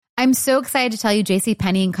I'm so excited to tell you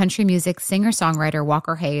JCPenney and country music singer-songwriter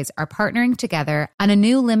Walker Hayes are partnering together on a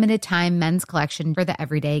new limited-time men's collection for the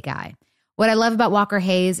everyday guy. What I love about Walker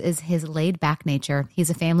Hayes is his laid-back nature.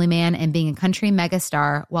 He's a family man, and being a country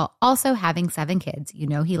megastar while also having 7 kids, you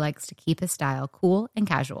know he likes to keep his style cool and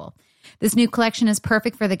casual. This new collection is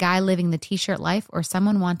perfect for the guy living the t-shirt life or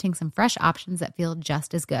someone wanting some fresh options that feel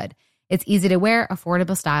just as good. It's easy to wear,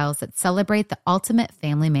 affordable styles that celebrate the ultimate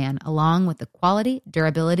family man, along with the quality,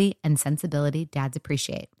 durability, and sensibility dads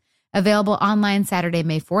appreciate. Available online Saturday,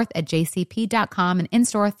 May 4th at jcp.com and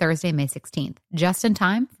in-store Thursday, May 16th. Just in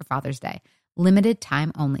time for Father's Day. Limited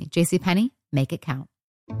time only. JCPenney, make it count.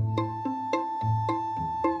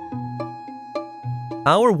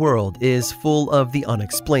 Our world is full of the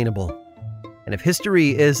unexplainable. And if history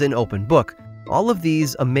is an open book, all of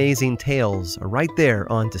these amazing tales are right there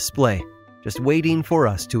on display, just waiting for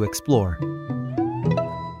us to explore.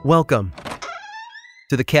 Welcome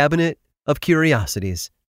to the Cabinet of Curiosities.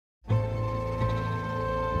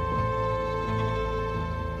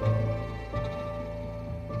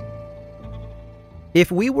 If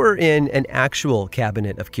we were in an actual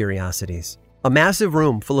Cabinet of Curiosities, a massive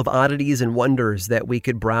room full of oddities and wonders that we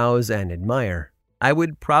could browse and admire, I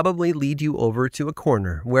would probably lead you over to a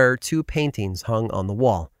corner where 2 paintings hung on the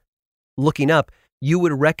wall. Looking up, you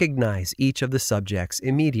would recognize each of the subjects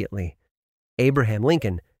immediately: Abraham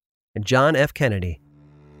Lincoln and John F. Kennedy.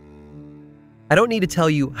 I don't need to tell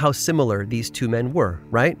you how similar these 2 men were,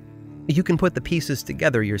 right? You can put the pieces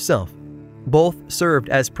together yourself. Both served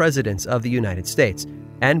as presidents of the United States,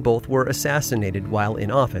 and both were assassinated while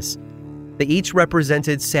in office. They each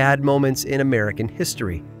represented sad moments in American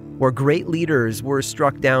history, where great leaders were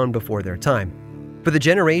struck down before their time. For the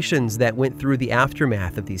generations that went through the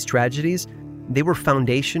aftermath of these tragedies, they were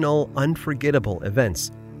foundational, unforgettable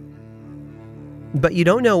events. But you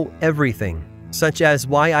don't know everything, such as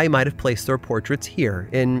why I might have placed their portraits here,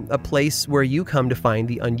 in a place where you come to find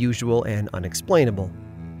the unusual and unexplainable.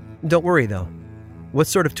 Don't worry, though. What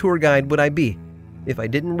sort of tour guide would I be if I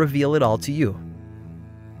didn't reveal it all to you?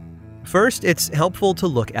 First, it's helpful to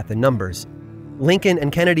look at the numbers. Lincoln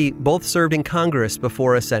and Kennedy both served in Congress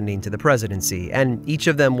before ascending to the presidency, and each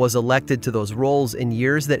of them was elected to those roles in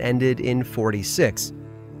years that ended in 46.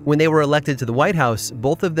 When they were elected to the White House,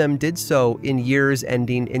 both of them did so in years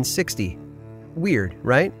ending in 60. Weird,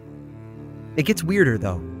 right? It gets weirder,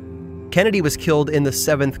 though. Kennedy was killed in the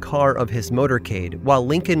 7th car of his motorcade, while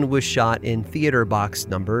Lincoln was shot in theater box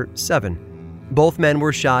number 7. Both men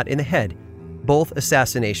were shot in the head. Both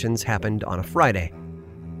assassinations happened on a Friday.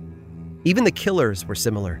 Even the killers were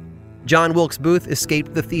similar. John Wilkes Booth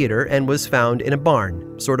escaped the theater and was found in a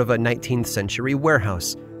barn, sort of a 19th century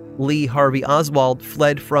warehouse. Lee Harvey Oswald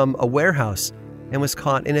fled from a warehouse and was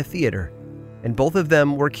caught in a theater, and both of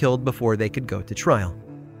them were killed before they could go to trial.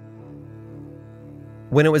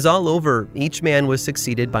 When it was all over, each man was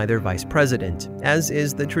succeeded by their vice president, as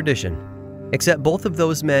is the tradition. Except both of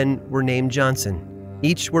those men were named Johnson.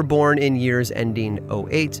 Each were born in years ending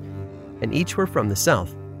 08, and each were from the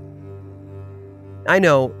South. I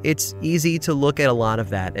know, it's easy to look at a lot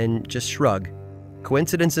of that and just shrug.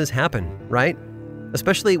 Coincidences happen, right?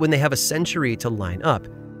 Especially when they have a century to line up.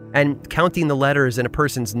 And counting the letters in a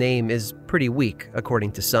person's name is pretty weak,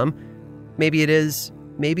 according to some. Maybe it is,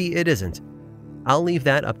 maybe it isn't. I'll leave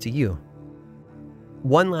that up to you.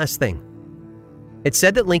 One last thing. It's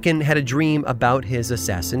said that Lincoln had a dream about his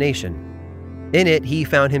assassination. In it, he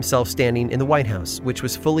found himself standing in the White House, which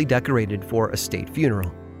was fully decorated for a state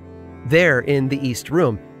funeral. There, in the East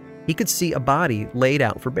Room, he could see a body laid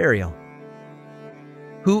out for burial.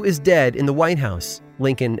 "Who is dead in the White House?"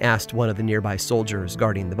 Lincoln asked one of the nearby soldiers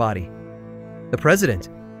guarding the body. "The president,"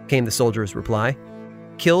 came the soldier's reply.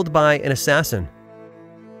 "Killed by an assassin."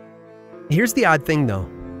 Here's the odd thing, though.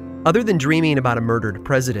 Other than dreaming about a murdered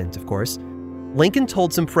president, of course, Lincoln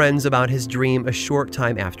told some friends about his dream a short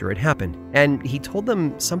time after it happened, and he told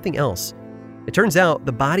them something else. It turns out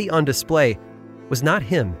the body on display was not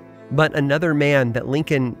him, but another man that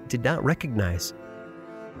Lincoln did not recognize.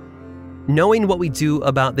 Knowing what we do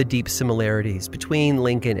about the deep similarities between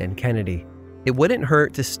Lincoln and Kennedy, it wouldn't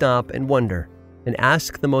hurt to stop and wonder and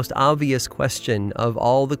ask the most obvious question of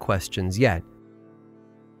all the questions yet.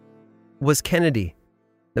 Was Kennedy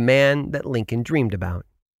the man that Lincoln dreamed about?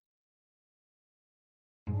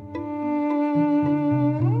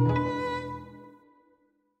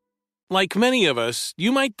 Like many of us,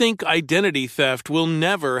 you might think identity theft will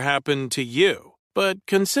never happen to you. But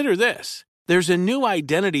consider this. There's a new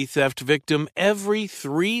identity theft victim every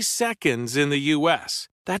 3 seconds in the U.S.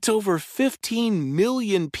 That's over 15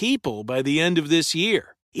 million people by the end of this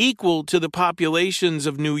year. equal to the populations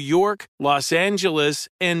of New York, Los Angeles,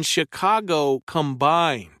 and Chicago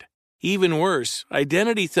combined. Even worse,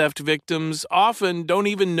 identity theft victims often don't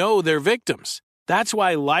even know they're victims. That's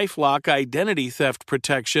why LifeLock Identity Theft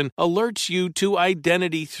Protection alerts you to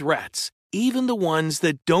identity threats, even the ones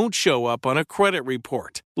that don't show up on a credit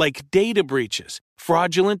report, like data breaches,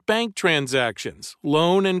 fraudulent bank transactions,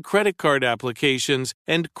 loan and credit card applications,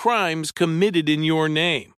 and crimes committed in your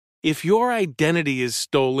name. If your identity is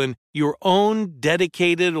stolen, your own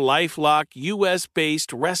dedicated LifeLock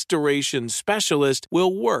U.S.-based restoration specialist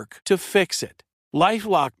will work to fix it.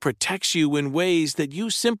 LifeLock protects you in ways that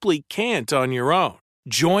you simply can't on your own.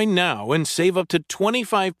 Join now and save up to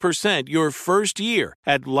 25% your first year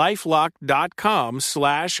at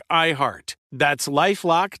LifeLock.com/iHeart. That's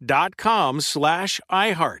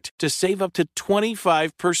LifeLock.com/iHeart to save up to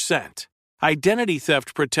 25%. Identity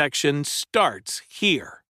theft protection starts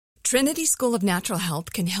here. Trinity School of Natural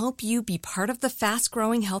Health can help you be part of the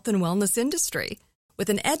fast-growing health and wellness industry. With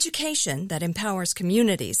an education that empowers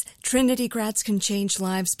communities, Trinity grads can change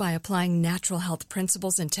lives by applying natural health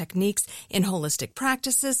principles and techniques in holistic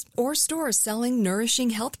practices or stores selling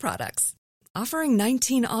nourishing health products. Offering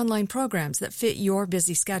 19 online programs that fit your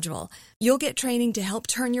busy schedule, you'll get training to help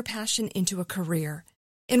turn your passion into a career.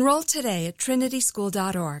 Enroll today at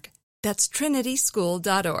trinityschool.org. That's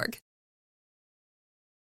trinityschool.org.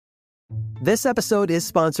 This episode is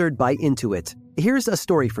sponsored by Intuit. Here's a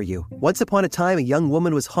story for you. Once upon a time, a young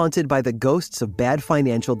woman was haunted by the ghosts of bad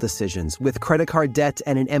financial decisions, with credit card debt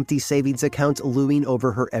and an empty savings account looming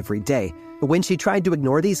over her every day. When she tried to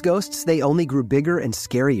ignore these ghosts, they only grew bigger and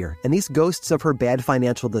scarier, and these ghosts of her bad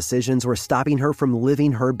financial decisions were stopping her from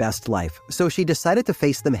living her best life. So she decided to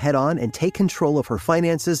face them head on and take control of her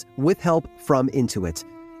finances with help from Intuit.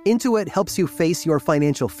 Intuit helps you face your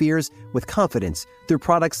financial fears with confidence through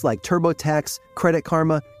products like TurboTax, Credit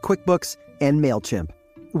Karma, QuickBooks, and MailChimp.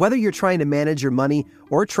 Whether you're trying to manage your money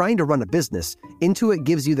or trying to run a business, Intuit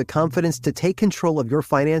gives you the confidence to take control of your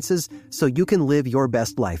finances so you can live your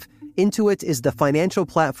best life. Intuit is the financial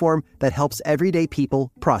platform that helps everyday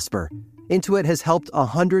people prosper. Intuit has helped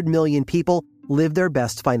 100 million people live their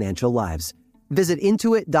best financial lives. Visit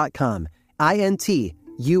Intuit.com,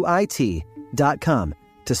 INTUIT.com,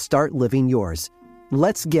 to start living yours.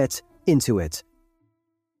 Let's get into it.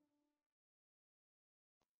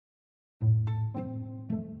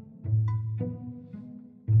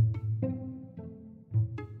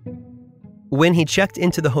 When he checked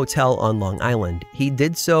into the hotel on Long Island, he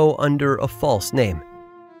did so under a false name.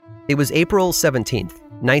 It was April 17th,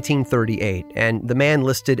 1938, and the man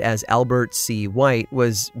listed as Albert C. White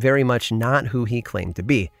was very much not who he claimed to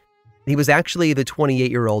be. He was actually the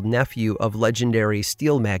 28-year-old nephew of legendary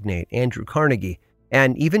steel magnate Andrew Carnegie,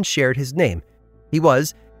 and even shared his name. He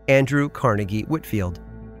was Andrew Carnegie Whitfield.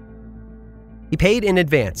 He paid in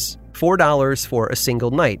advance, $4 for a single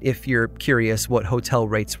night, if you're curious what hotel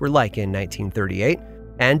rates were like in 1938,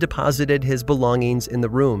 and deposited his belongings in the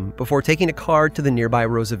room before taking a car to the nearby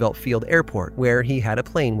Roosevelt Field Airport, where he had a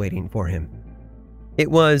plane waiting for him. It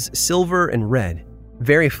was silver and red,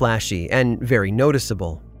 very flashy and very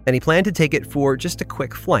noticeable, and he planned to take it for just a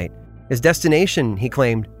quick flight. His destination, he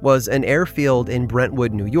claimed, was an airfield in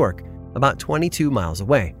Brentwood, New York, about 22 miles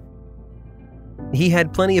away. He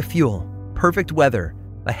had plenty of fuel, perfect weather,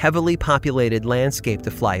 a heavily populated landscape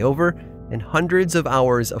to fly over, and hundreds of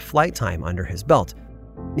hours of flight time under his belt.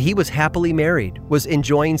 He was happily married, was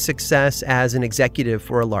enjoying success as an executive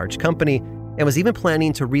for a large company, and was even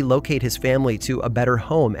planning to relocate his family to a better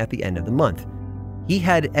home at the end of the month. He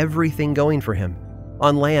had everything going for him,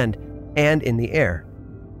 on land and in the air.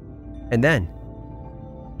 And then,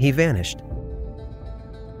 he vanished.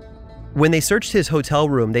 When they searched his hotel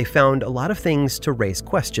room, they found a lot of things to raise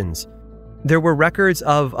questions. There were records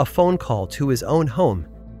of a phone call to his own home.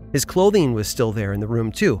 His clothing was still there in the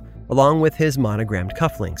room too, along with his monogrammed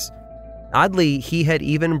cufflinks. Oddly, he had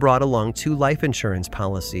even brought along 2 life insurance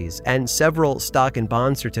policies and several stock and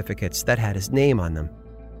bond certificates that had his name on them.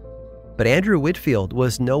 But Andrew Whitfield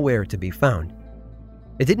was nowhere to be found.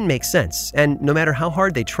 It didn't make sense, and no matter how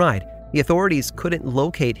hard they tried, the authorities couldn't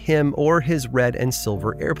locate him or his red and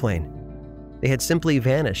silver airplane. They had simply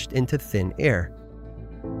vanished into thin air.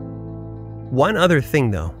 One other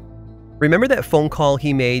thing, though. Remember that phone call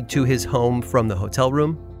he made to his home from the hotel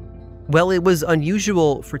room? Well, it was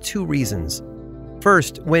unusual for 2 reasons.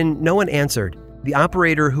 First, when no one answered, the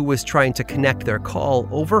operator who was trying to connect their call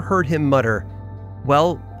overheard him mutter,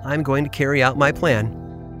 "Well, I'm going to carry out my plan."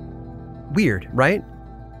 Weird, right?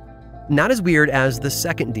 Not as weird as the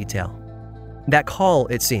second detail. That call,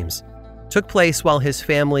 it seems, took place while his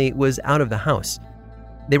family was out of the house.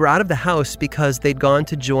 They were out of the house because they'd gone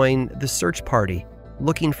to join the search party,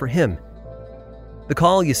 looking for him. The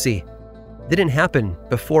call, you see, didn't happen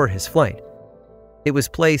before his flight. It was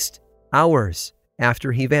placed hours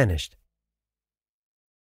after he vanished.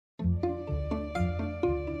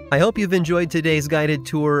 I hope you've enjoyed today's guided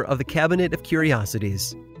tour of the Cabinet of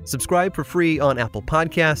Curiosities. Subscribe for free on Apple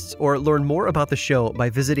Podcasts or learn more about the show by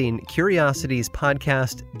visiting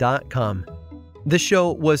curiositiespodcast.com. This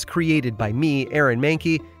show was created by me, Aaron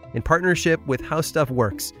Mahnke, in partnership with How Stuff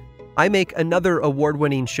Works. I make another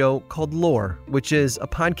award-winning show called Lore, which is a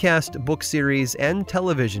podcast, book series, and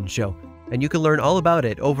television show, and you can learn all about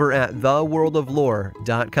it over at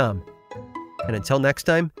theworldoflore.com. And until next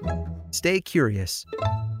time, stay curious.